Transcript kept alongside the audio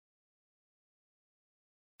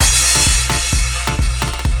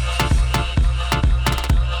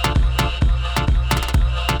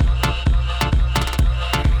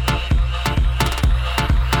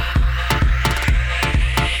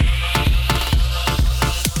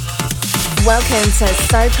Welcome to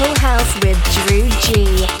So Cool House with Drew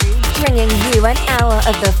G, bringing you an hour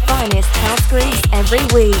of the finest house grooves every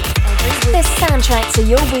week. The soundtrack to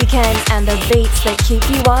your weekend and the beats that keep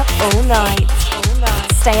you up all night.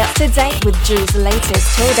 Stay up to date with Drew's latest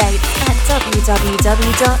tour dates at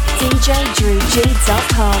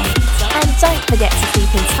www.djdrewg.com. And don't forget to keep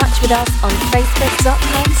in touch with us on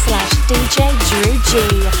facebook.com/DJDrewG.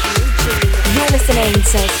 You're listening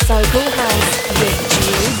to So Cool House with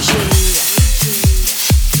Drew G.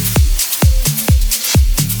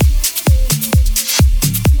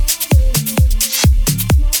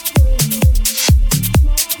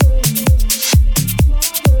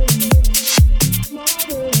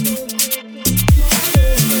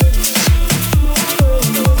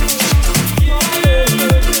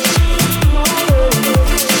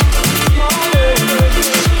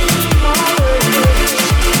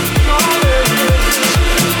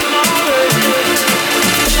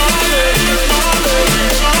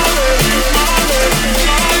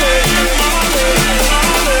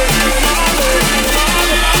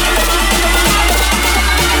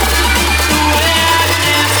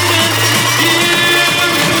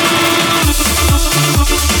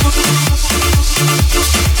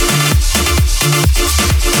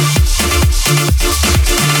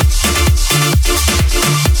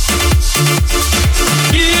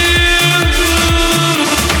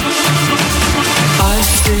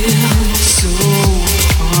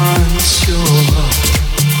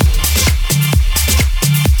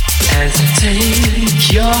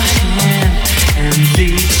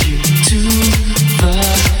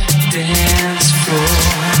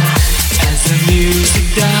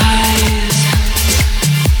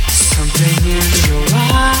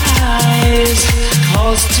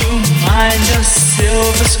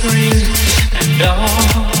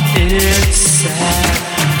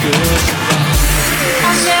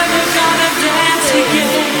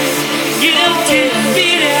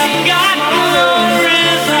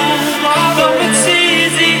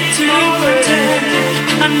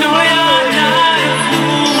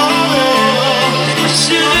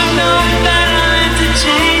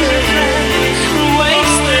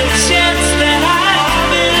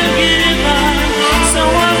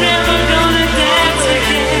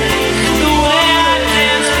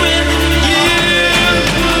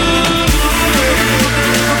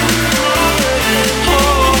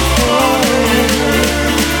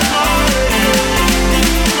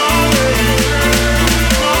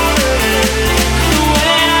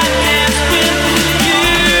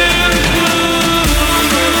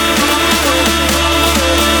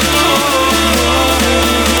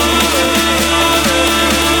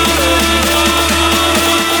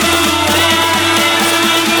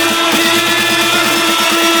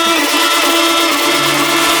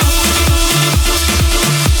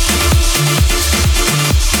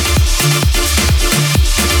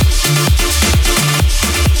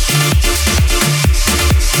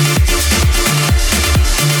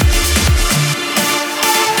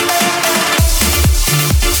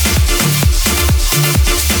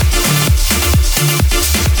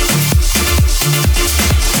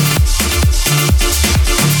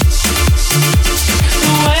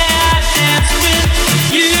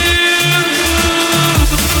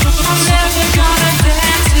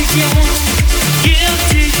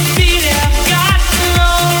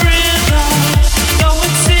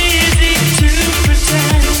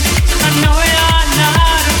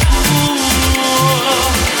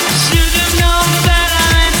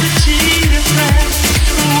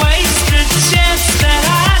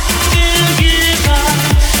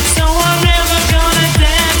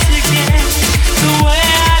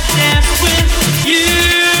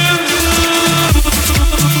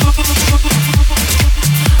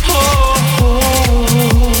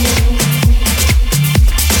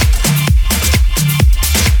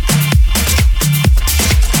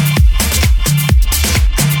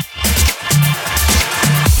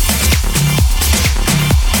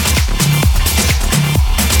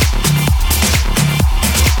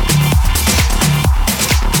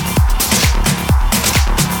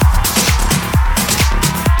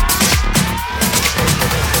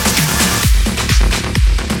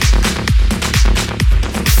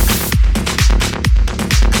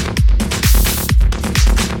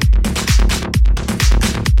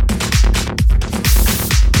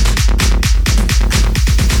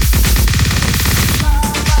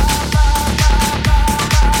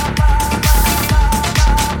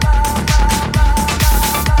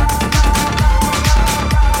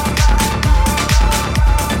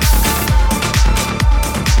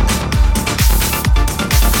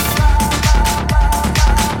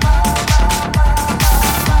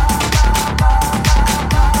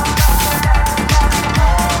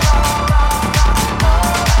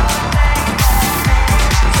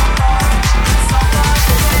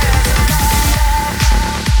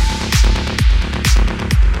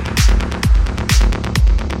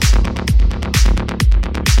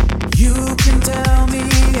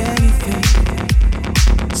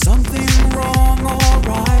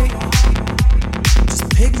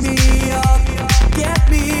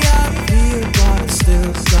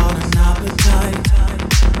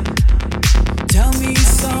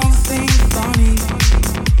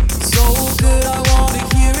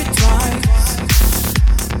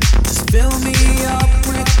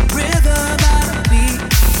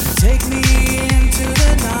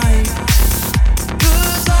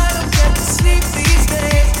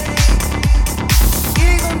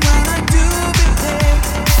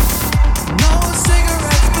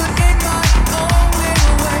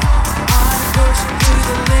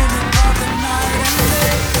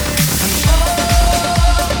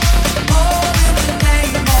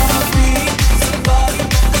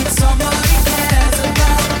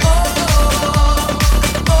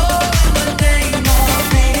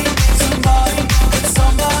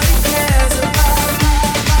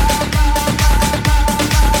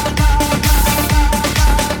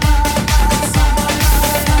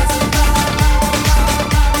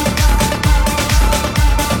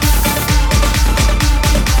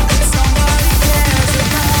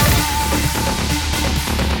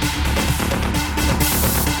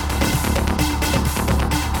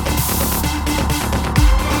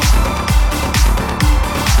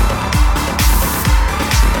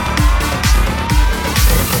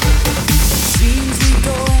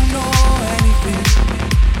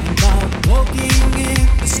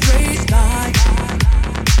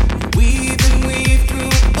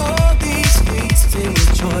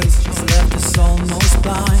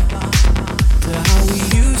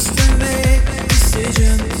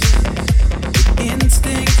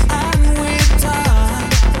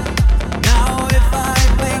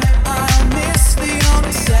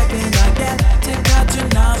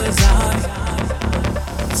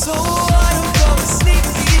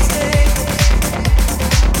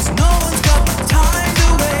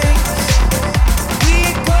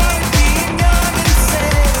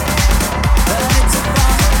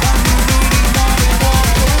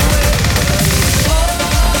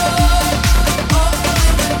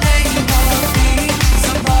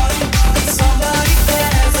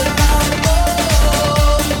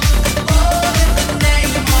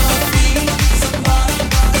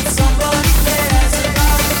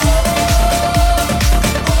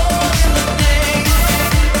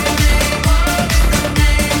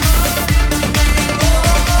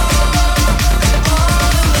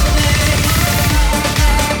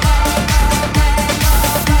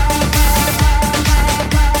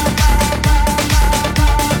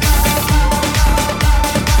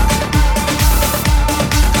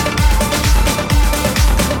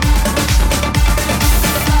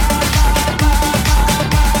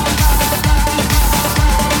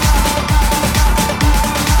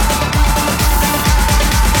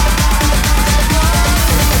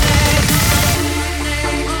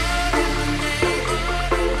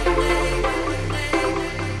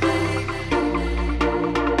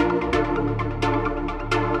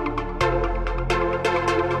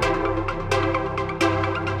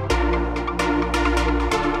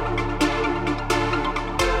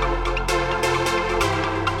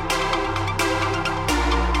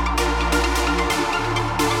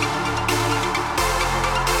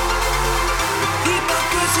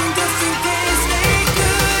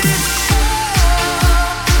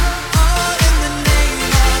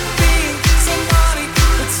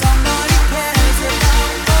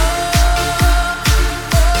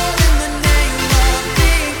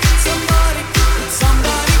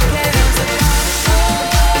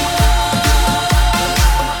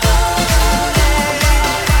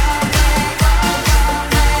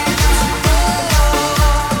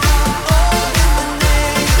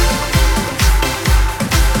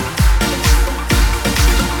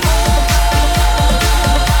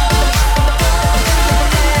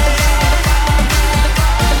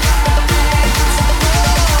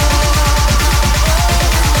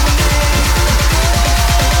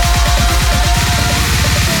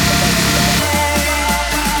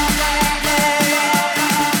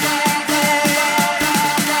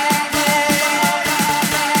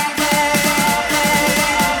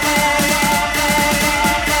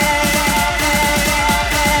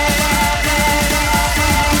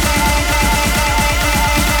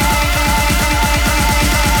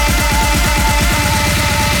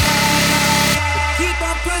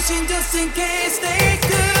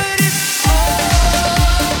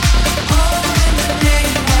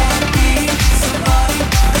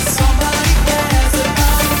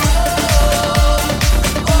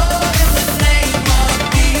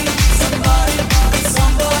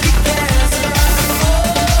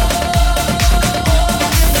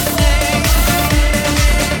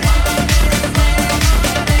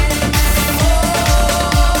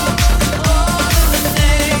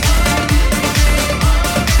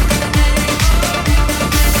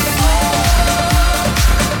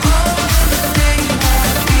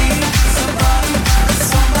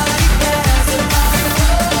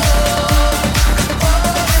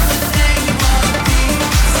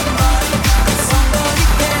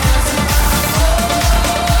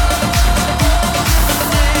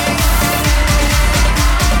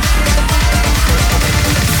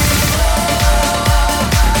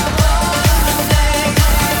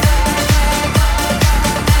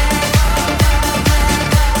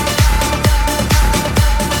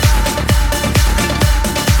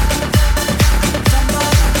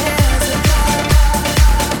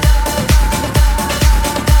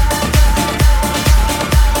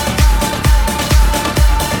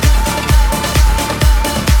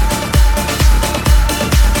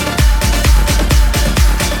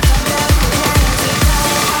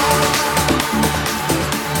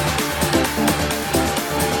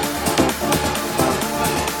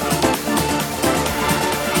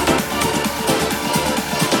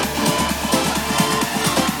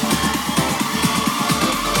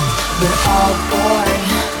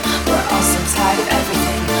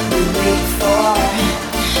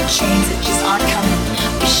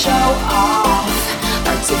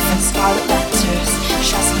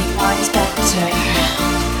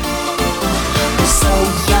 So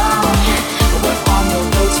young, we're on the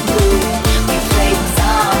road to blue. We play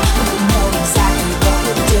dumb,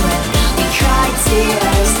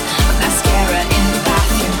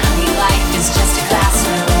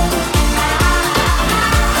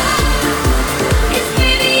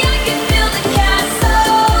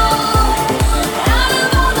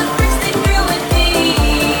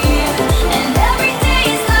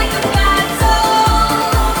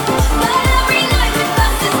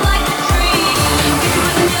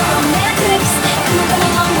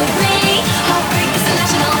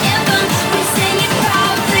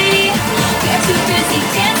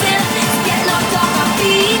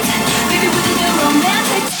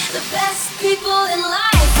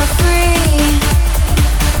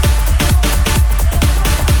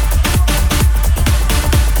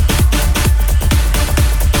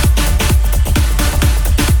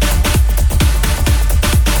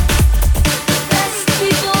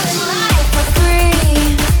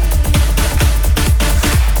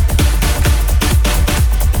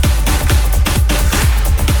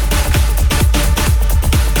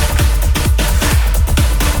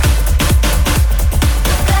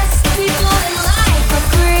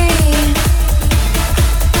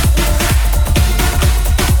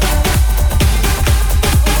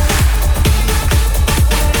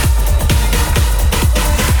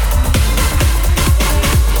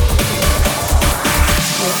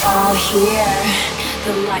 here.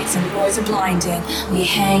 The lights and boys are blinding. We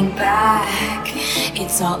hang back.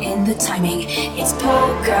 It's all in the timing. It's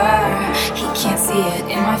poker. He can't see it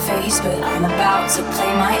in my face, but I'm about to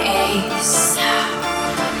play my ace.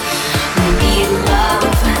 We need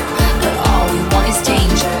love, but all we want is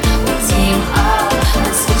danger. We team up,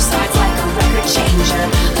 let's switch sides like a record changer.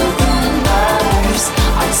 The rumors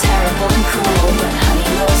are terrible and cruel, but honey,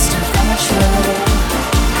 most of them are true.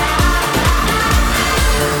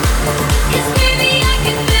 'Cause baby, I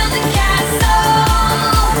can build a castle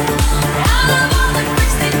out of all the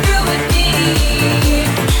bricks they threw at me,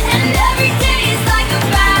 and every day is like a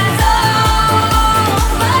battle,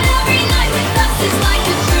 but every night with us is like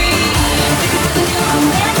a dream. We're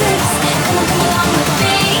romantics, come along with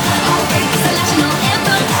me. Heartbreak is a national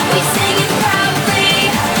anthem, we sing it proudly.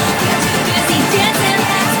 We are too busy dancing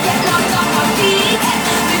to get knocked off our feet.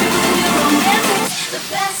 Baby, we're the new romantics, the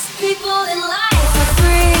best people in life are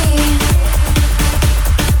free.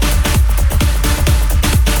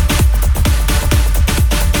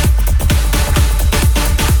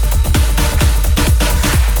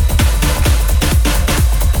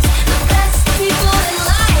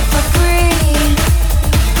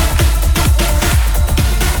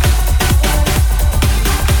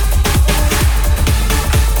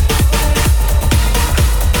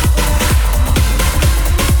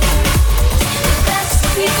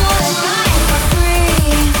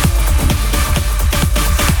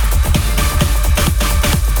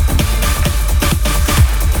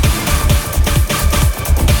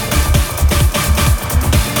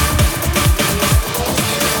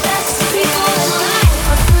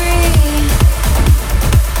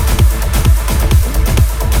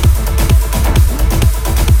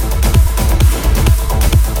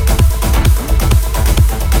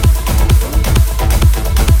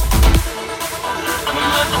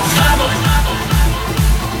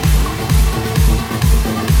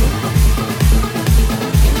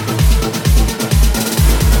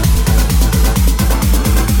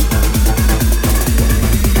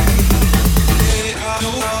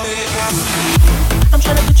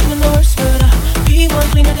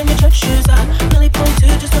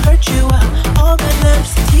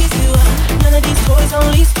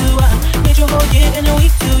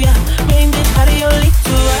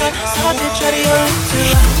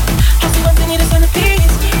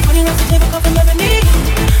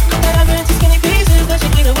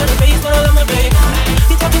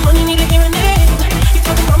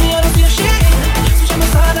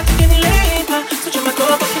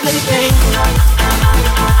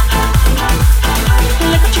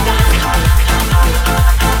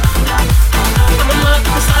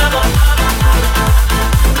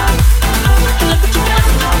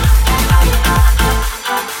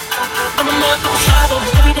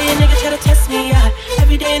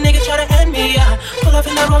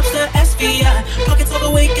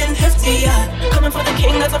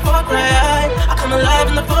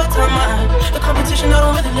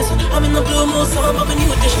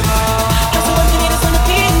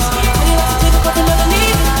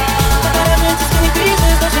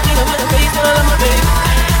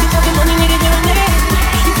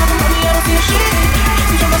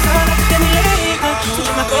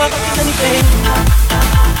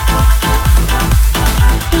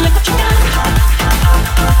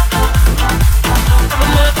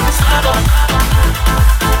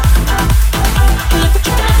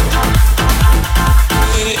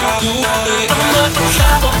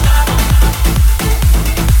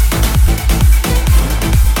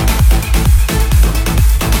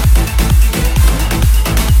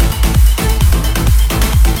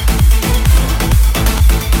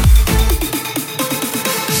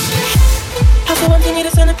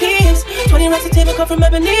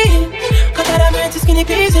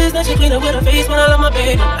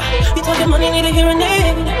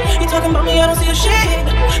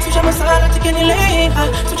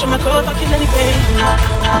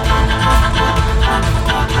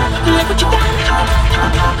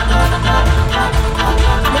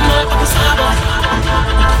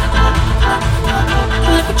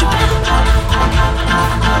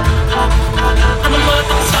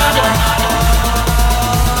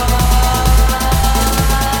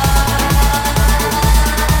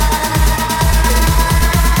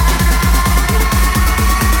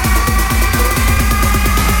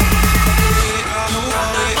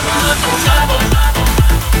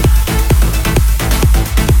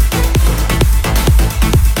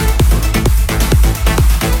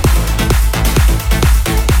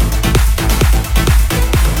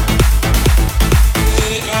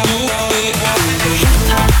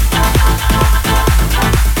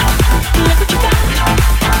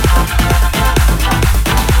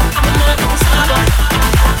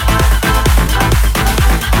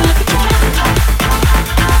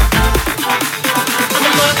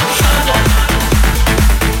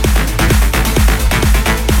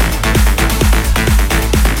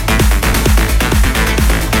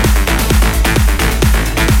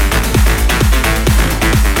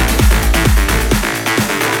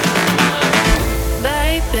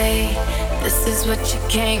 what you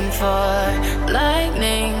came for.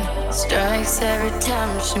 Lightning strikes every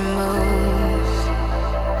time she moves,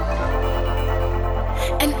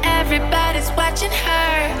 and everybody's watching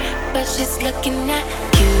her, but she's looking at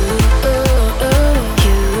you.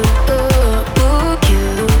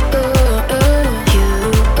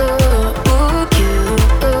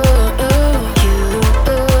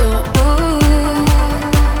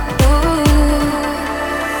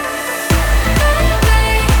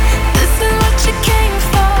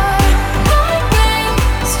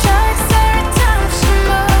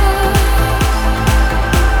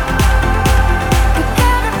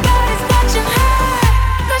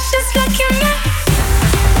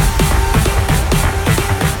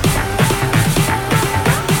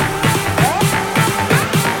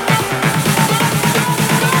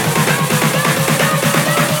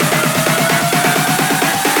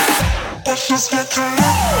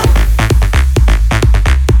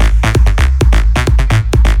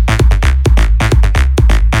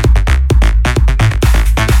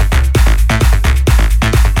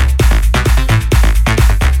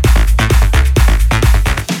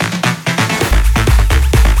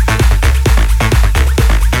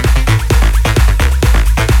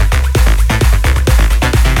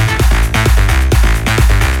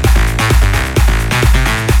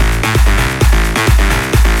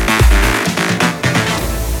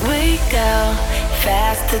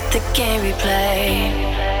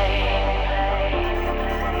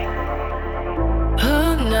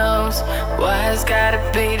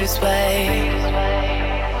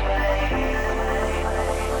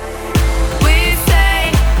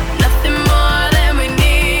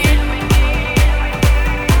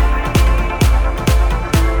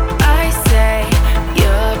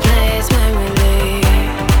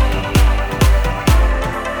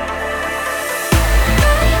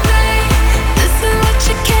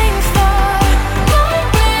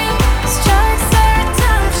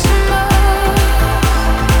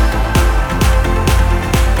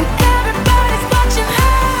 Watching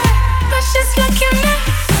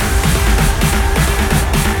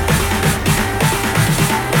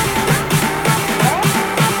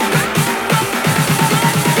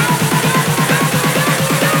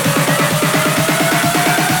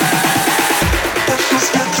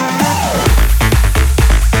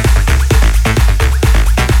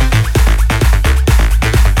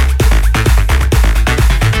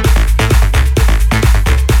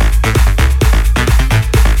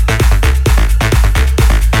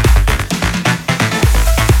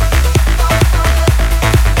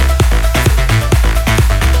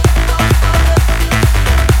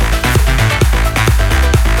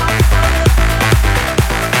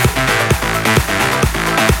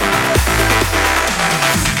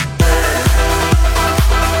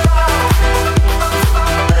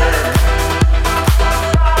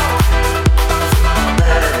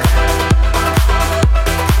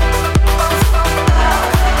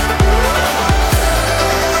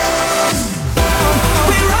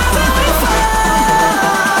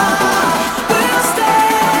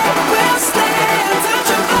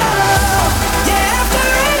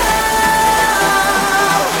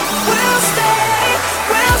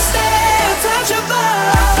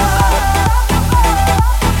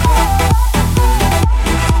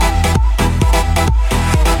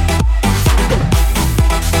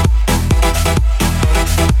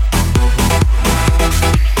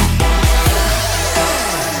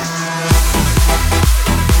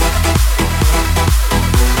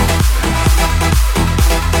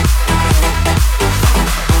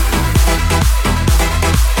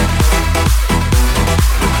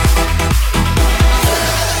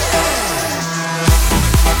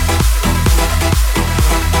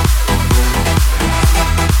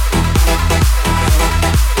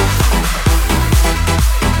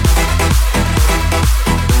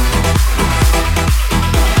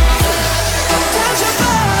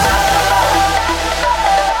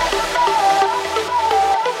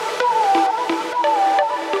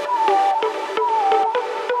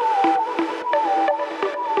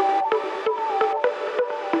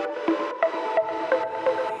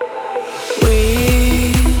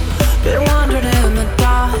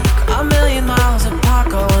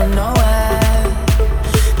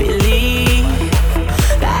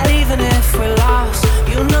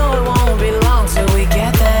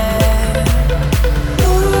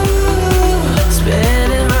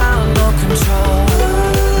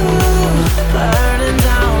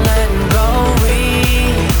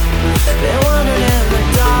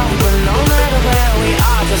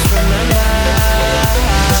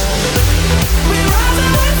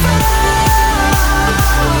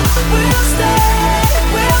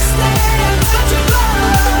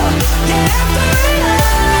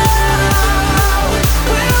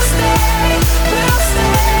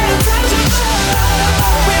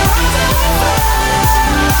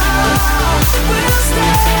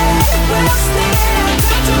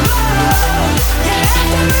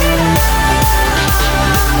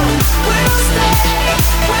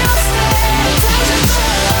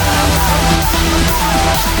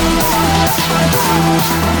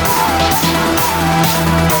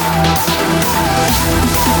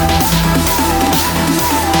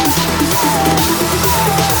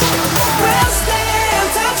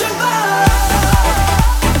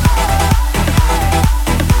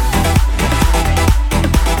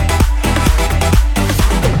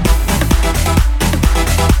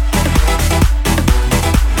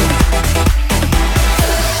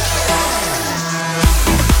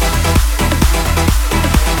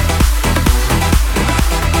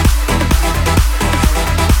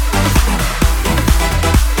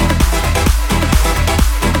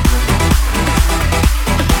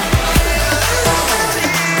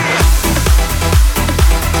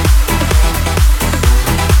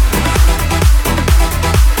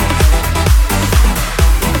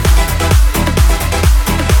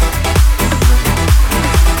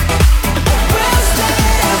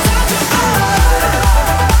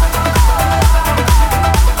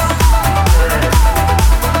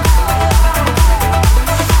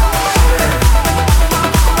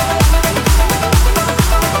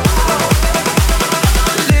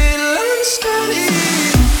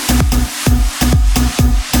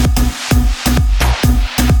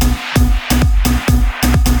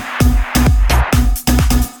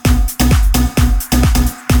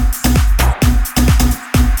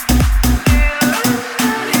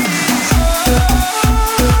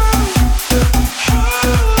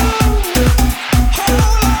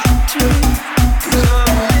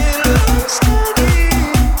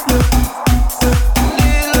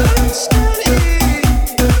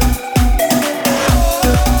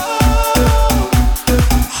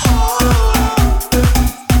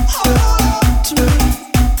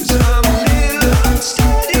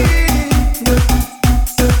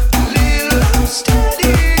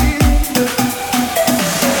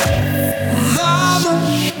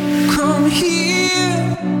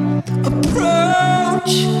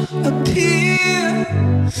approach, appear.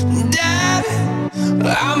 Dad,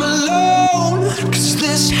 I'm alone, 'cause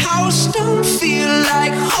this house don't feel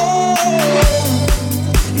like home.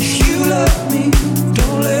 If you love me,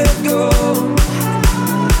 don't let go.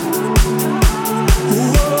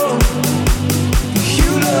 Whoa. If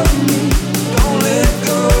you love me, don't let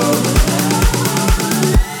go.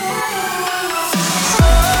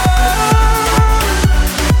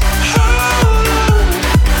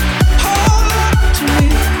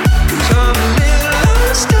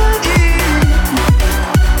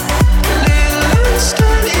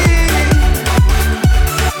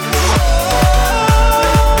 Oh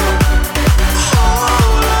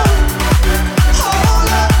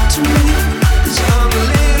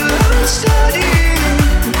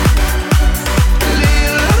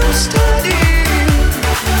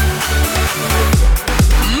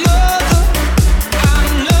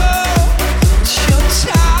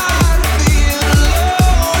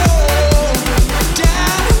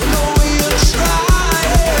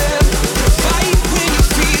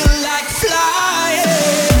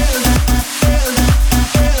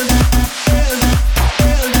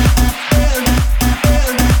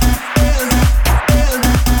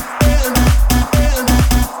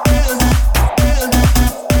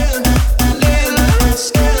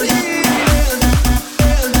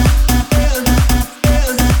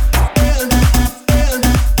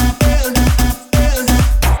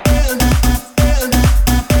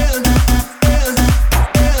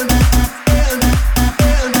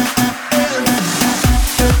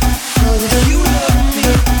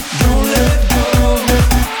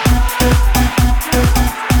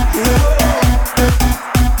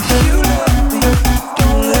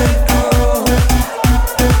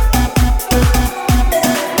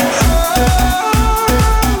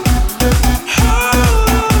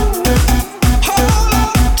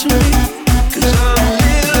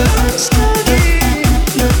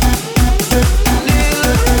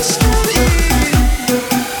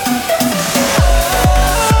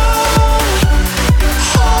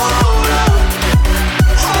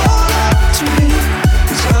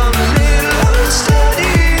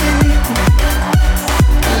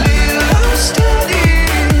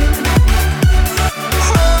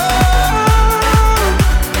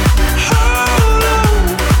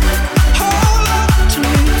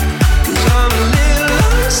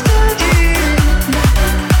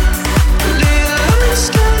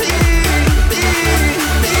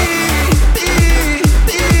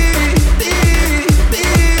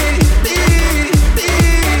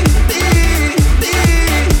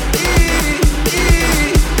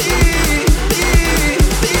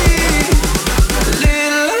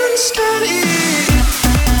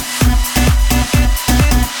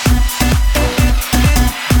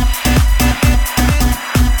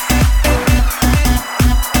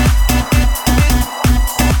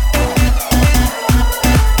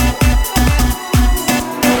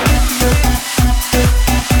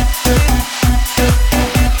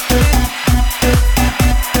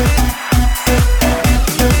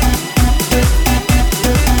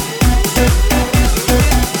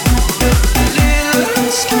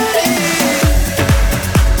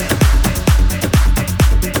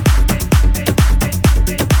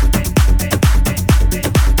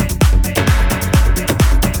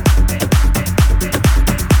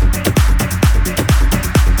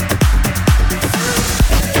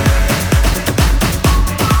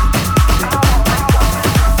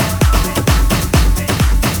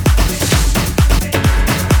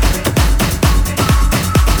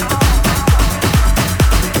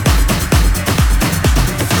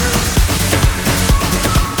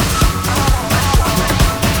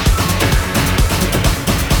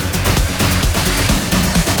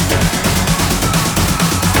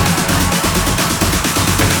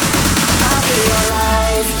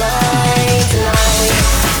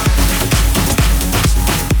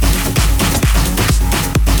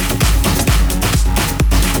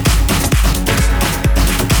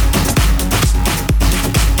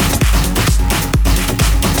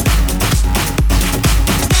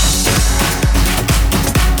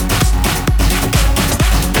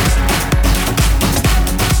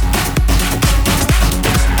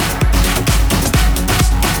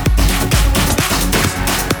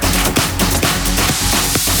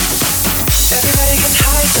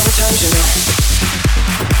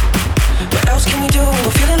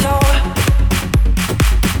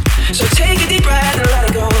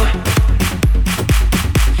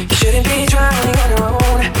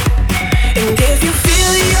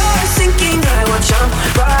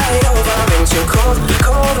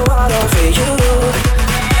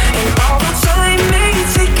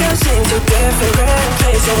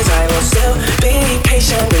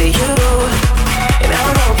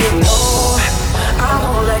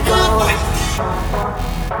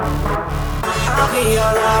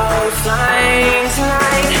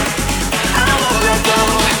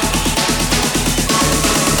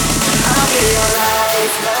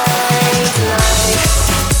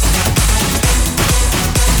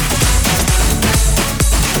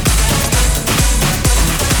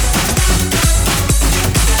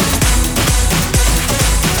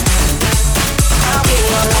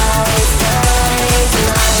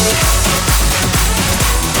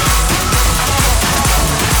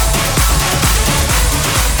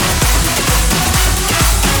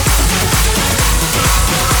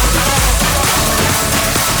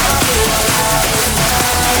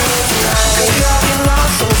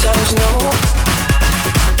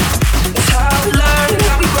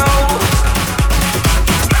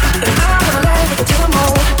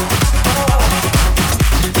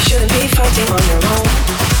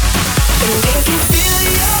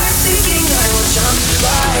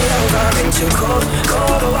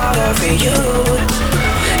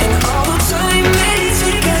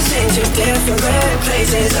different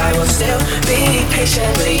places, I will still be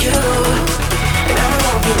patient with you. And I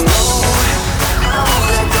won't be more. I won't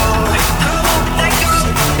let go. I won't let go.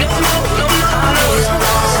 No, no, no, no,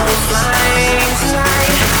 no. I'll be alright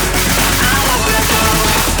tonight. I won't let go.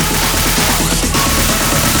 I'll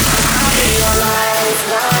be alright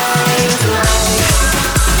tonight.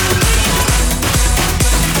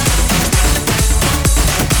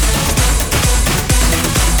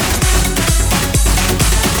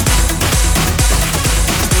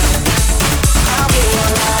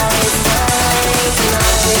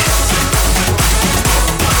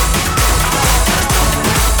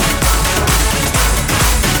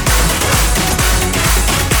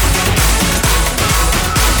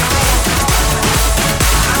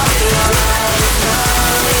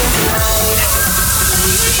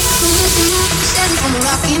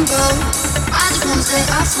 I just wanna say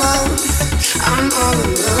I slow. I'm all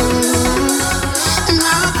alone, and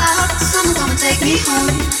now someone gonna take me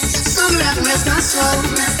home. Somewhere I can rest my soul.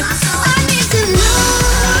 I need to know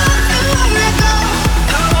you won't let go.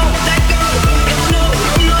 I won't let go. No, no,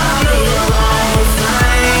 no, no. I'll be alright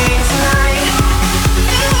tonight.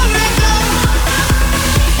 You won't let go.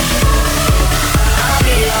 I'll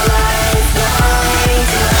be alright tonight.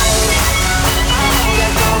 I won't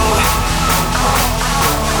let go.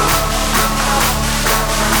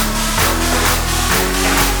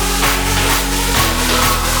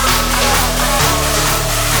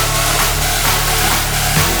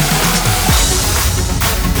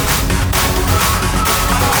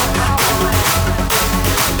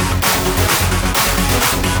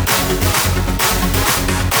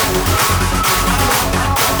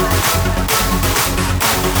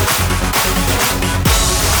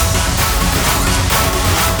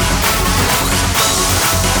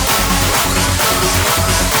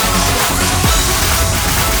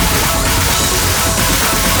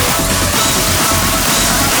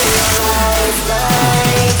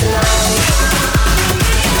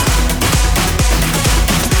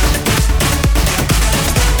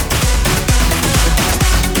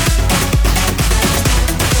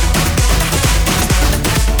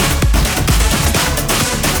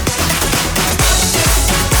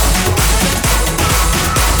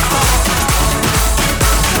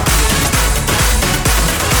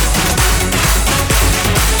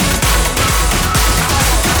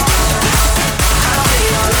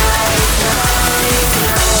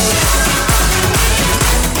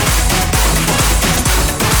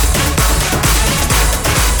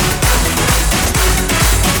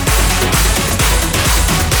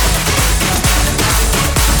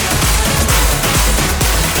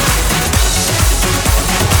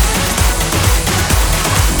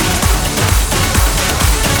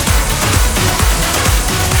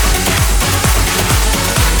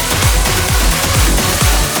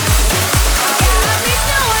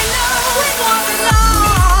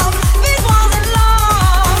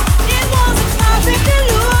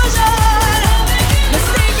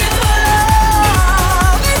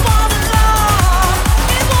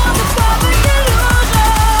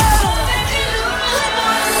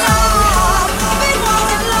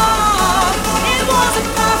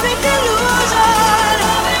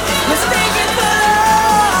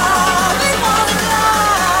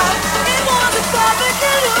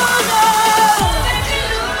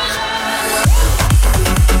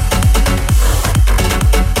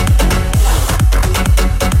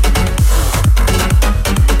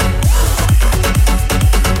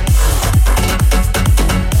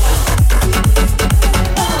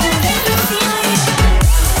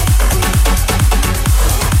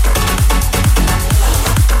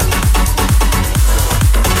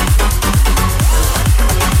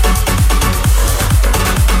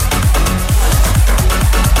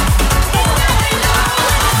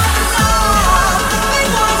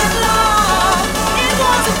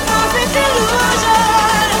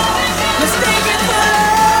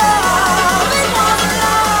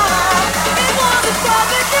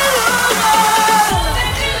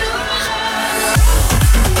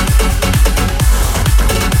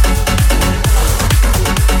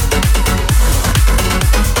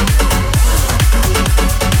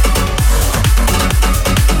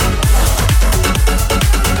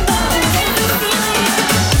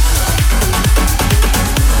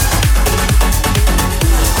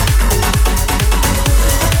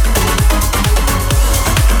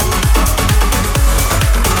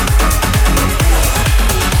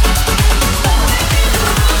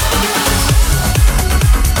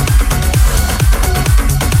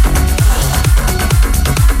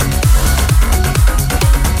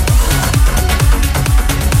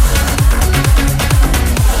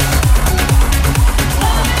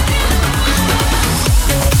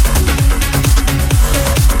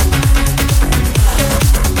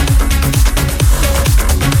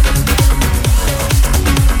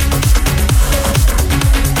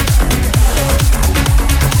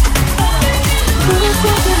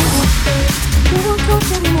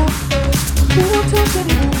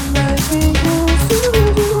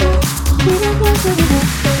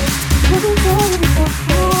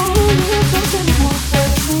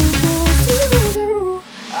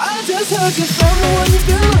 just heard you from the one you've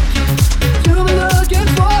been looking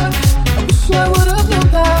for. I wish I would've known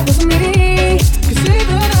that was me. 'Cause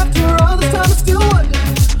even after all this time I still wonder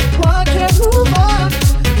why I can't move on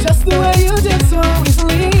just the way you did so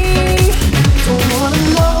easily. Don't wanna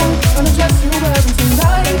know when the dress you're wearing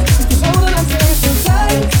tonight, if you're holding on to it so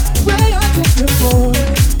tight, the way I did before.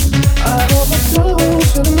 I overdosed,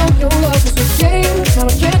 should've known your love was a game. Now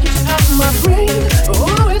I can't get you out of my brain.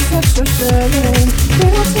 Oh, it's such a shame. We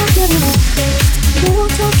don't talk anymore. We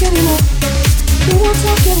don't talk anymore. We don't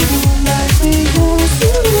talk anymore like we used to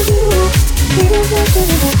do. We don't talk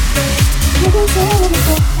anymore. We don't talk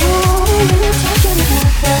anymore. Oh, we don't talk anymore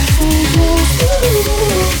like we used to do.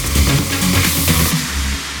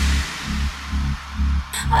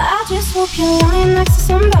 I just hope you're lying next to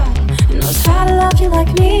somebody who knows how to love you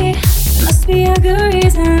like me. There must be a good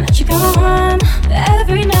reason that you're gone.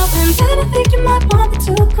 Every now and then I think you might want me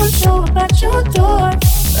to come show up at your door,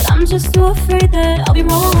 but I'm just too afraid that I'll be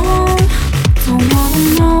wrong. Don't wanna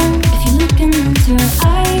know if you're looking into her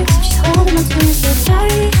eyes, if she's holding on to you so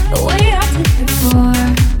tight, the way I did before.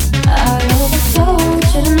 I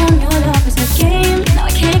overdosed, should've known your love was a game. Now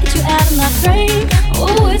I can't get you out of my brain.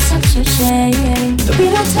 Oh, it's such a shame. But we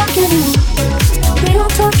don't talk anymore. We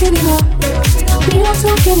don't talk anymore. We don't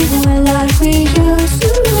talk anymore like we used to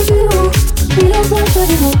do. We don't talk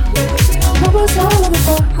anymore. What was all of it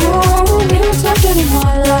for? Oh, we don't talk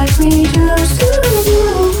anymore like we used to do.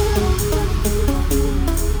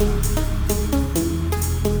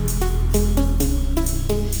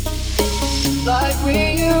 Like we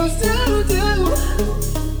used to do.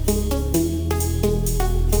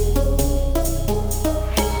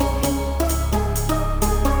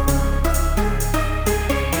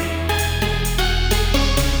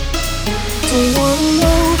 Don't wanna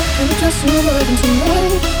know when the dress you're wearing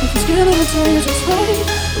tonight, if it's giving it to you just right,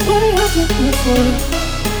 the way I did before.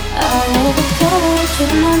 I overdosed,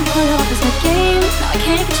 should've known your love was a game. Now I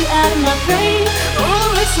can't get you out of my brain.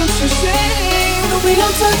 Oh, it's such a shame that we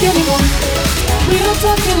don't talk anymore. We don't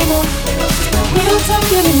talk anymore. We don't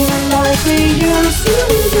talk anymore like we used to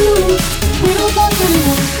do. We don't talk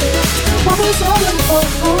anymore. What was all of it for?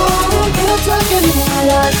 Oh, we don't talk anymore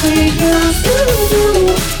like we used to do.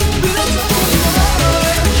 We don't talk anymore.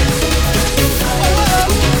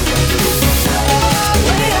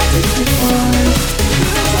 Way I did before.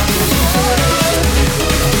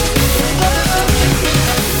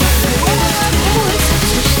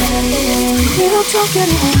 We don't talk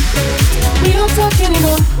anymore. We don't talk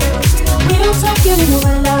anymore. We don't talk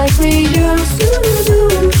anymore like we used to do.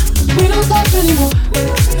 We don't talk anymore.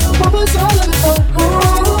 What was all of it for? Oh,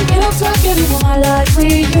 we don't talk anymore like we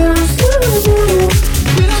used to do.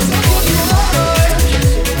 We don't talk anymore.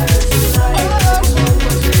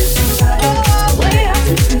 Way I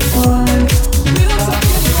did before. We don't talk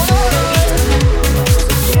anymore.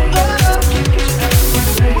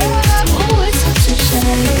 Oh, it's such a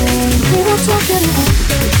shame. We don't talk anymore.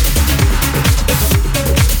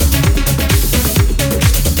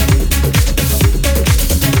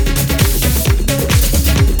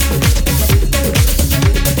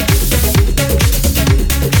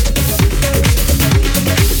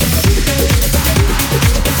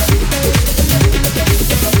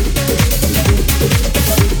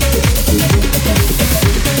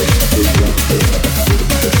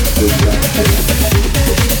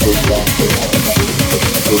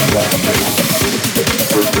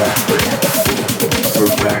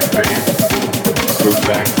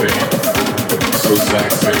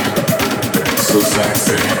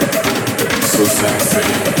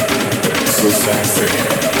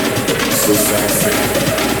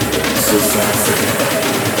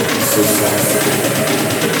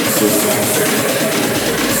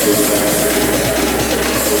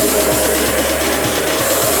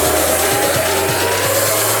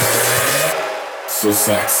 So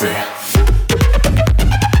sexy.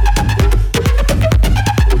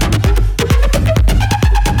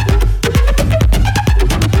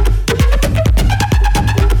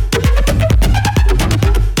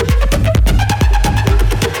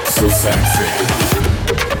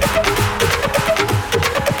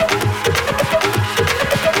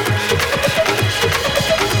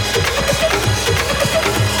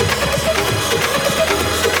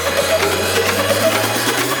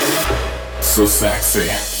 So sexy.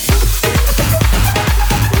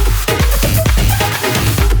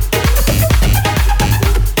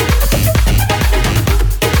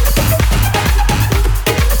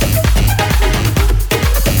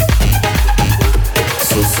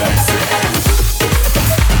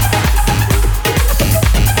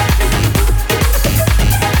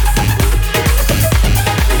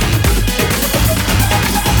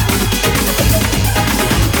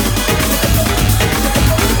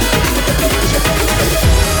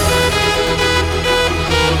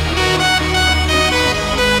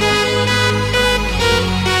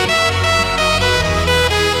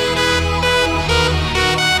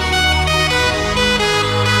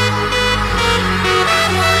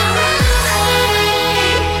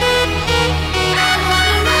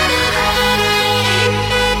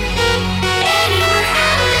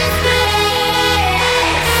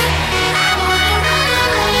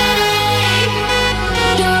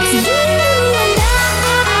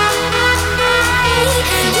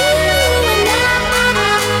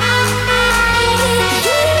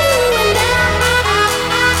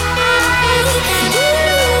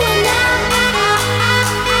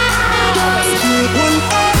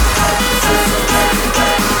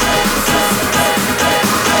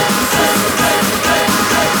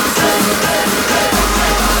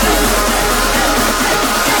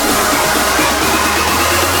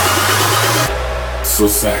 so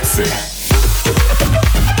sexy.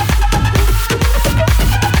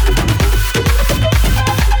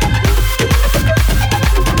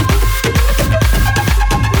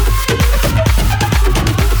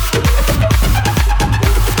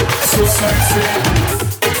 So sexy.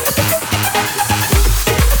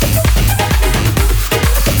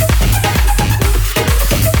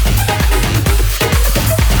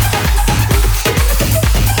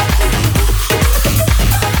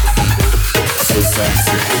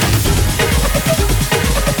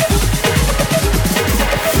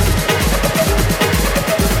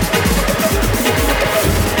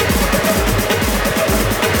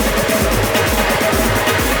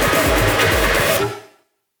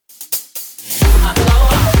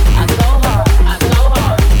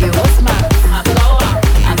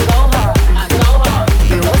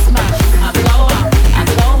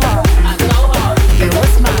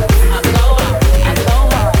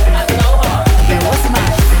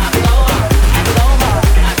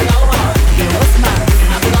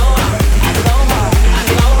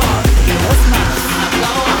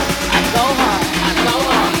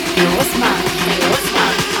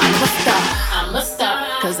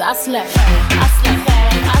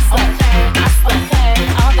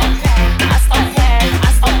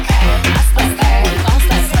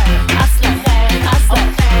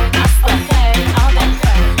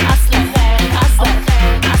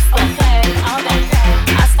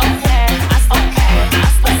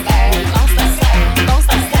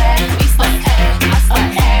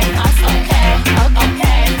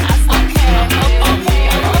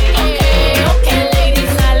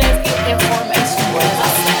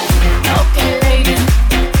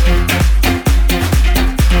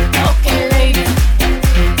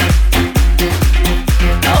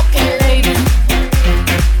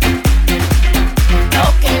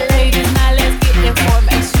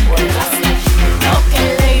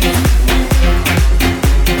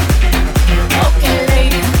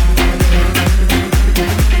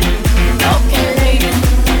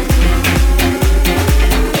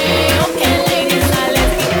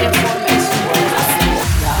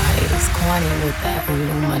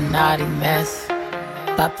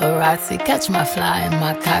 Catch my fly and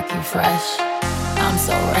my cocky fresh. I'm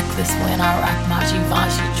so reckless when I rock my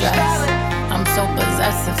Givenchy dress. I'm so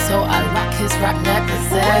possessive, so I rock his rock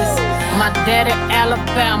necklaces. My daddy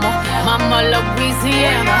Alabama, mama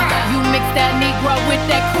Louisiana. You mix that Negro with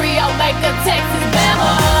that Creole like a Texas Bama. I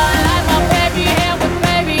like my baby hair with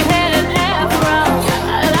baby hair and afro. I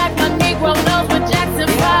like my Negro nose with Jackson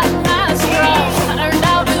 5 nostrils. I earned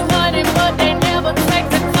all this money, but they never take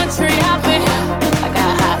the country out me.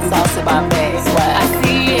 Sauce in my face, what I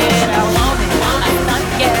see it, I want it. I stunt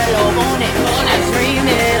yellow, want it. I dream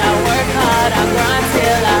it, I work hard, I grind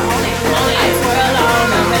till I own it. I twirl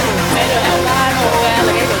on the middle, albino,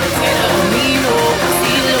 alligator, camino,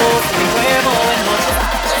 casino, cuervo, and more.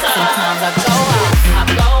 Sometimes I go out, I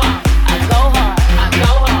go out, I go hard, I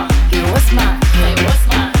go hard. Yeah, what's mine? Hey, what's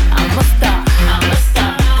mine? I'm a star, I'm a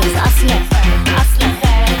star. 'Cause I slap, I slap,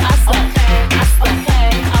 I slap, I slap.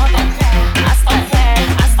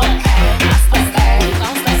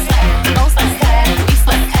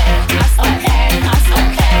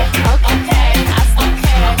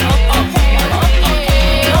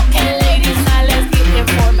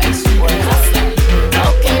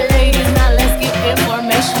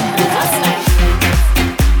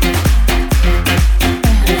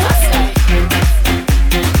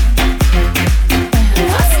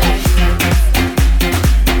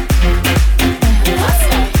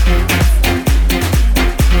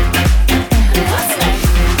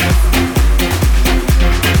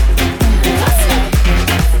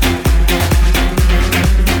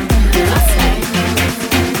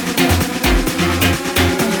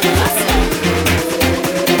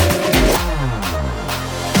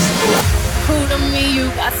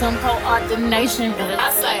 I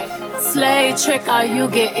say, slave trick or you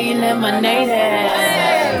get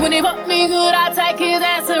eliminated. When he fuck me good, I take his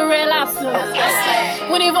ass to Red Lobster.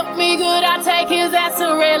 When he fuck me good, I take his ass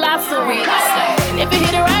to Red Lobster. If he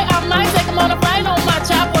hit it right, I might take him on a flight on my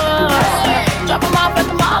chopper. Drop him off at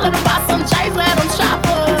the mall and buy some chase, let him shop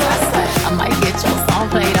us. I might get your song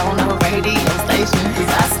played on a radio station.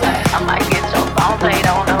 'Cause I slay. I might get your song played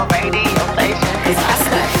on a radio station. 'Cause I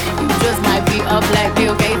slay. You just might be a black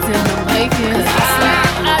Bill Gates in the making. 'Cause I slay.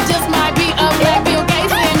 I just might be a black Bill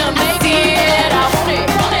Gates in the making. I want it,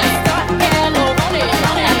 want it. Start yellow, want it,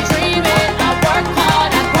 want it. I dream it, I work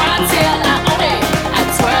hard, I grind till I own it. I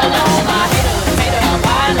twirl on my hater,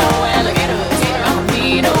 albino, alligator,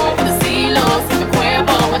 camino, casino,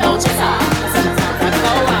 cuervo with no chaser. Sometimes I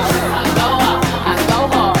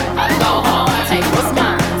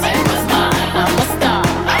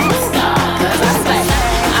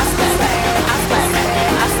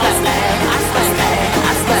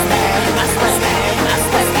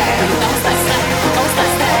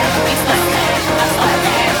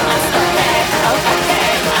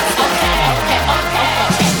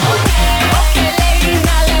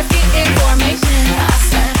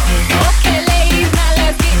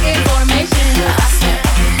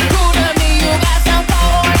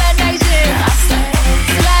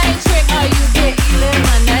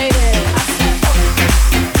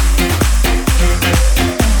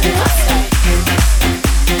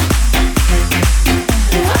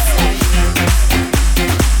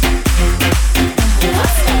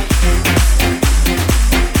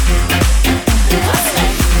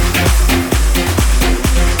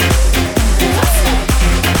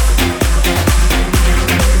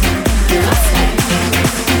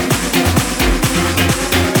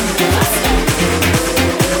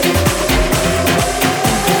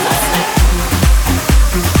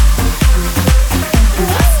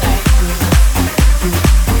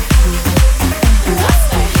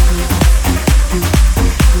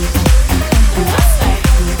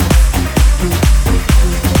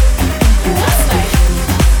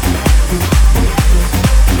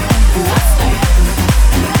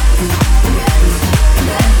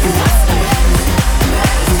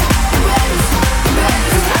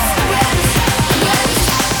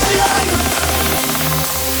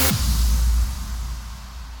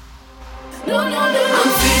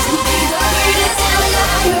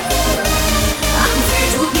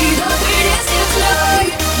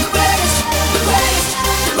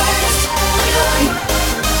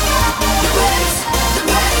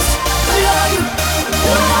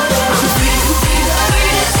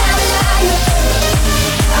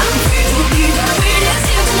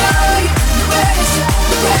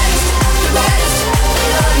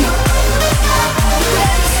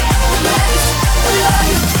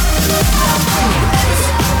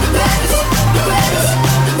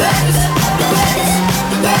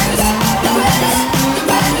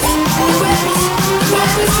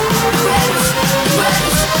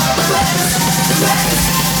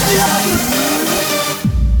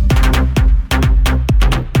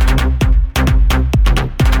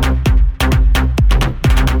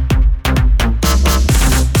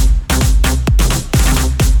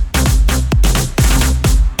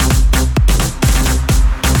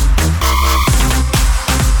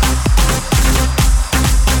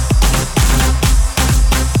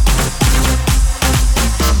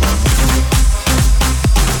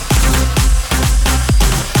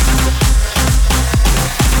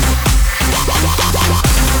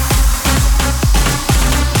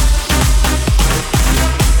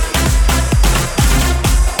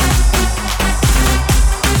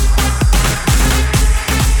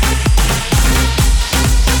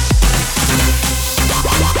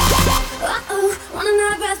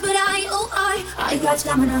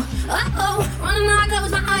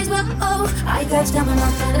got stamina.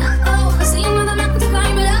 Oh, I see another mountain to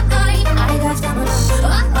climb, but I got stamina.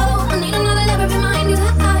 Oh, I need another lover to remind you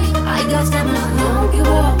that I got stamina. Don't give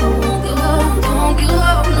up, don't give up, don't give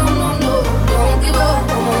up, no, no, no. Don't give up,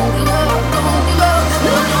 don't give up, don't give up,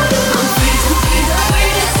 no, no, no. I'm free to be the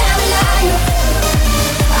weirdest and alive.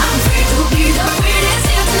 I'm free to be the weirdest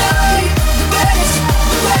here tonight. The greatest,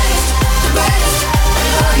 the greatest, the greatest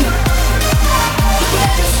alive. The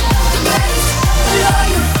greatest, the greatest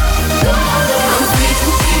alive. I'm free to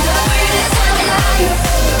be the weirdest and alive.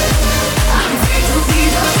 I'm free to be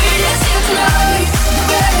the weirdest here tonight. The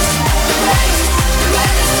greatest, the greatest, the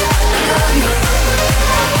greatest alive. The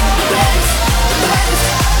greatest, the greatest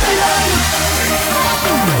alive. The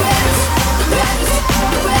greatest, the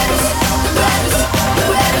greatest, the greatest, the greatest, the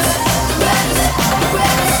greatest, the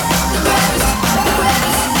greatest, the greatest, the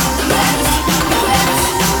greatest,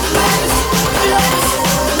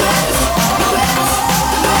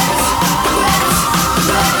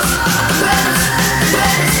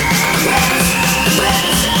 the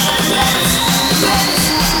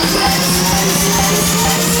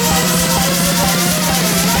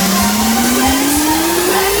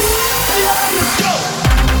greatest, the greatest, the greatest,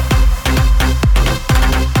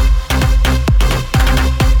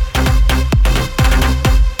 the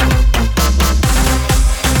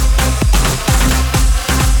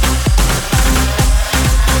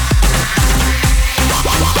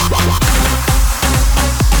greatest, the greatest, the greatest,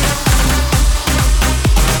 the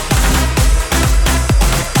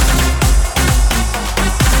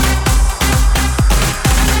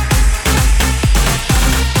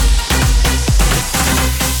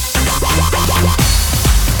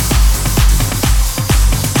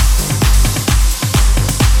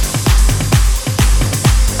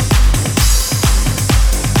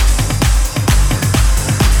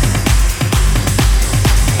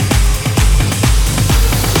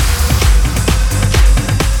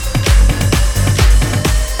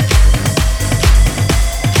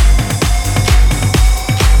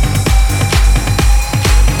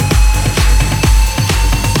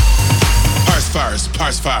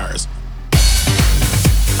Fires.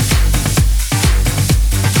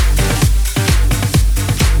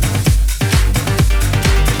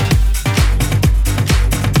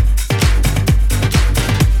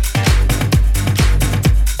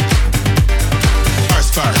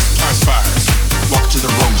 Walk to the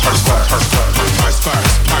room, parse fires. Walk to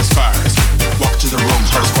the room, parse fires. Walk to the room,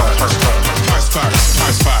 parse fires.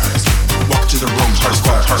 Walk to the room, parse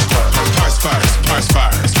fires.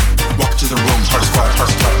 Walk to the room, parse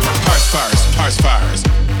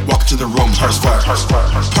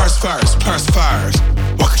fires.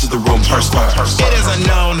 Walk to the room, parse fires. It is a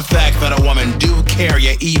known fact that a woman do carry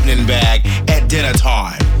an evening bag at dinner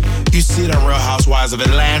time. You see it on Real Housewives of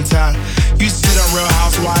Atlanta. You see it on Real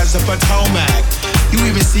Housewives of Potomac. You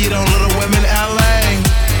even see it on Little Women LA.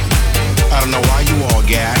 I don't know why you all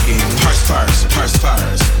gagging. Parse fires.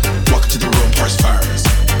 Walk to the room, parse fires.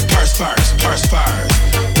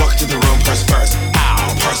 Walk to the room, parse fires.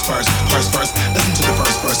 Ow, parse fires. Listen to the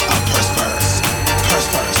first verse of parse fires.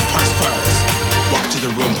 Walk to the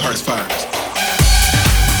room, parse fires.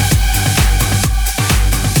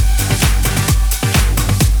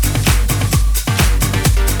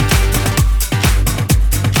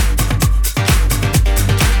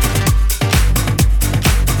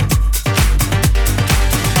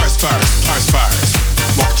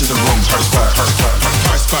 Walk to the room, parse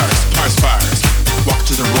fires. Walk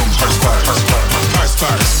to the room, parse fires.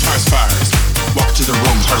 Walk to the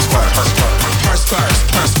room, parse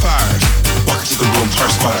fires. Walk to the room,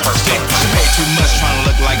 parse fires. She paid too much trying to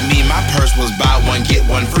look like me. My purse was buy one, get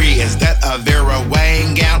one free. Is that a Vera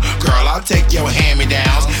Wang gown? Girl, I'll take your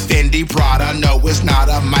hand-me-downs. Fendi Prada, no, it's not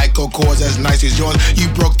a Michael Kors as nice as yours. You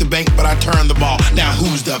broke the bank, but I turned the ball. Now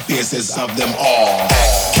who's the fiercest of them all?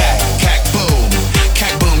 Cack, boom.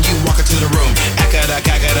 Cack, boom, you walk into the room. Cack.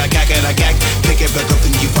 Pick it back up,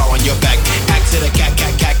 then you fall on your back. Act to the cack,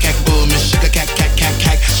 boom. Sugar, cack.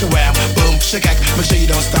 Shawam, boom, shakack. Make sure you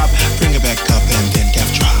don't stop. Bring it back up and then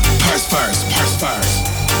death drop. Parse fires.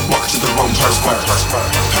 Walk to the room, parse fires.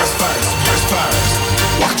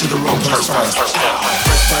 Walk to the room, parse fires. First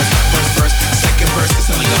verse, second verse, it's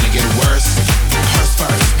only gonna get worse. Parse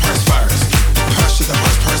fires. Parse to the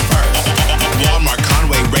parse fires. Walmart,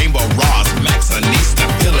 Conway, Rainbow, Ross, Max, Anista,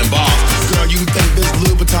 feeling balls. Girl, you think this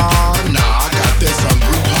Louboutin? Nah, I got this on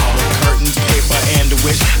Groupon with curtains, paper, and a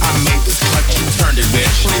wish. I made this clutch, you turned it,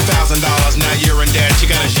 bitch. $20,000, now you're in debt. You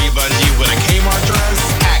got a Givenchy with a Kmart dress.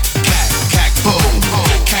 Cack, boom.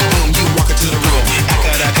 Cack, boom, you walk into the room. Cack.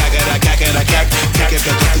 Pick it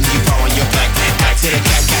back up, then you fall on your back. Act to the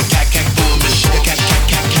cack, boom. The sugar, cack.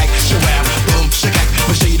 Shawam, boom.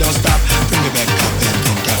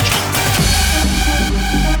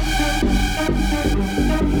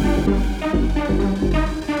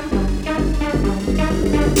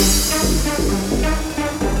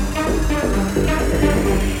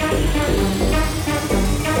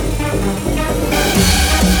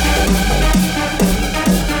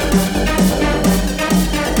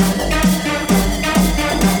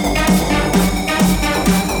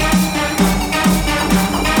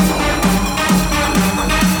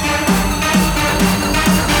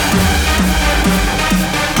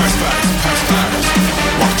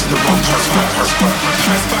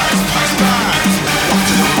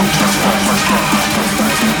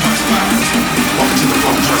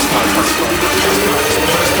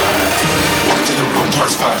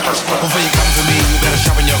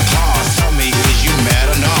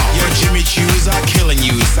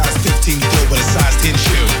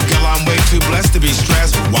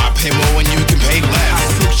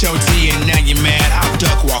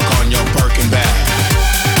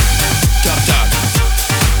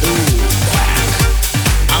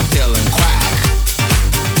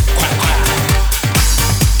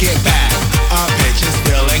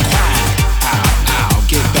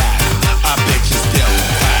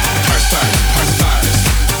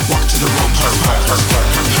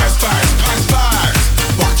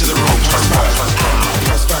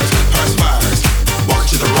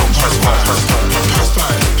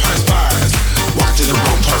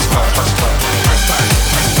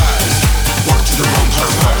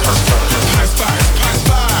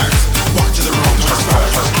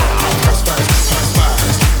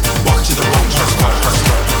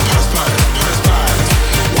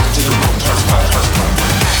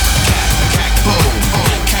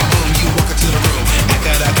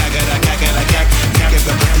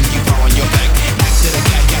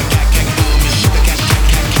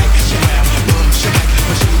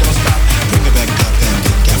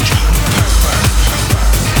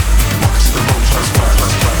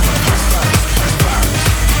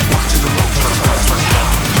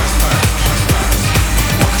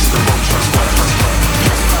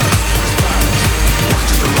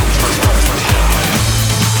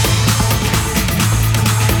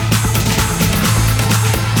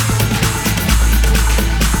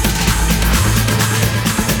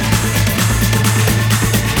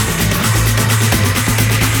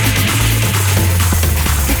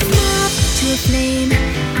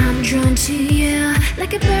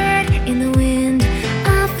 like a bird in the wind.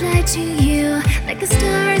 I'll fly to you like the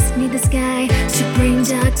stars need the sky to bring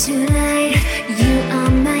dark to light. You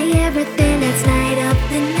are my everything. Let's light up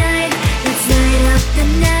the night. Let's light up the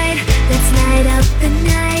night. Let's light up the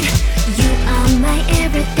night. You are my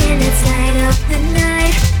everything. Let's light up the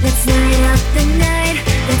night. Let's light up the night.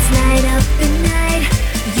 Let's light up the night.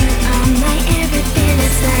 You are my everything.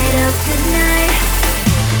 Let's light up the night.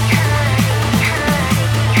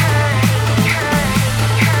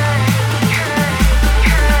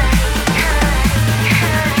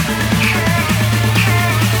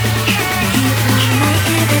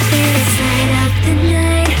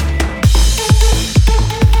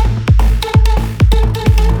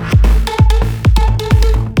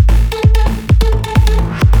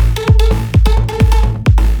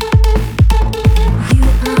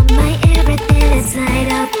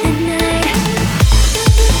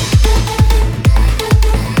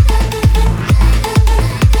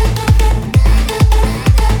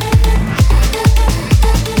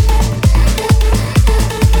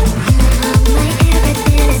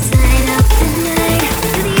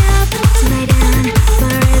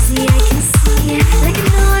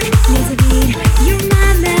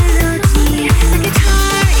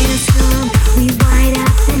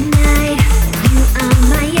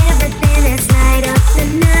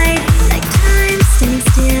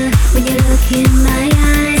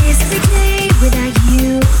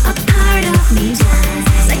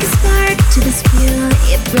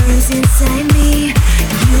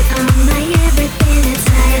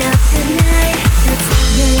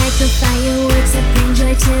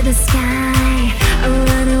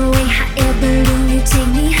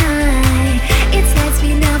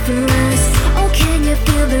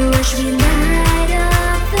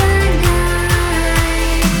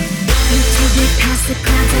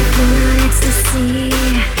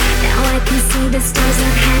 The stars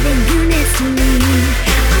of heaven, you next to me.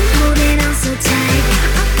 I'm holding on so tight.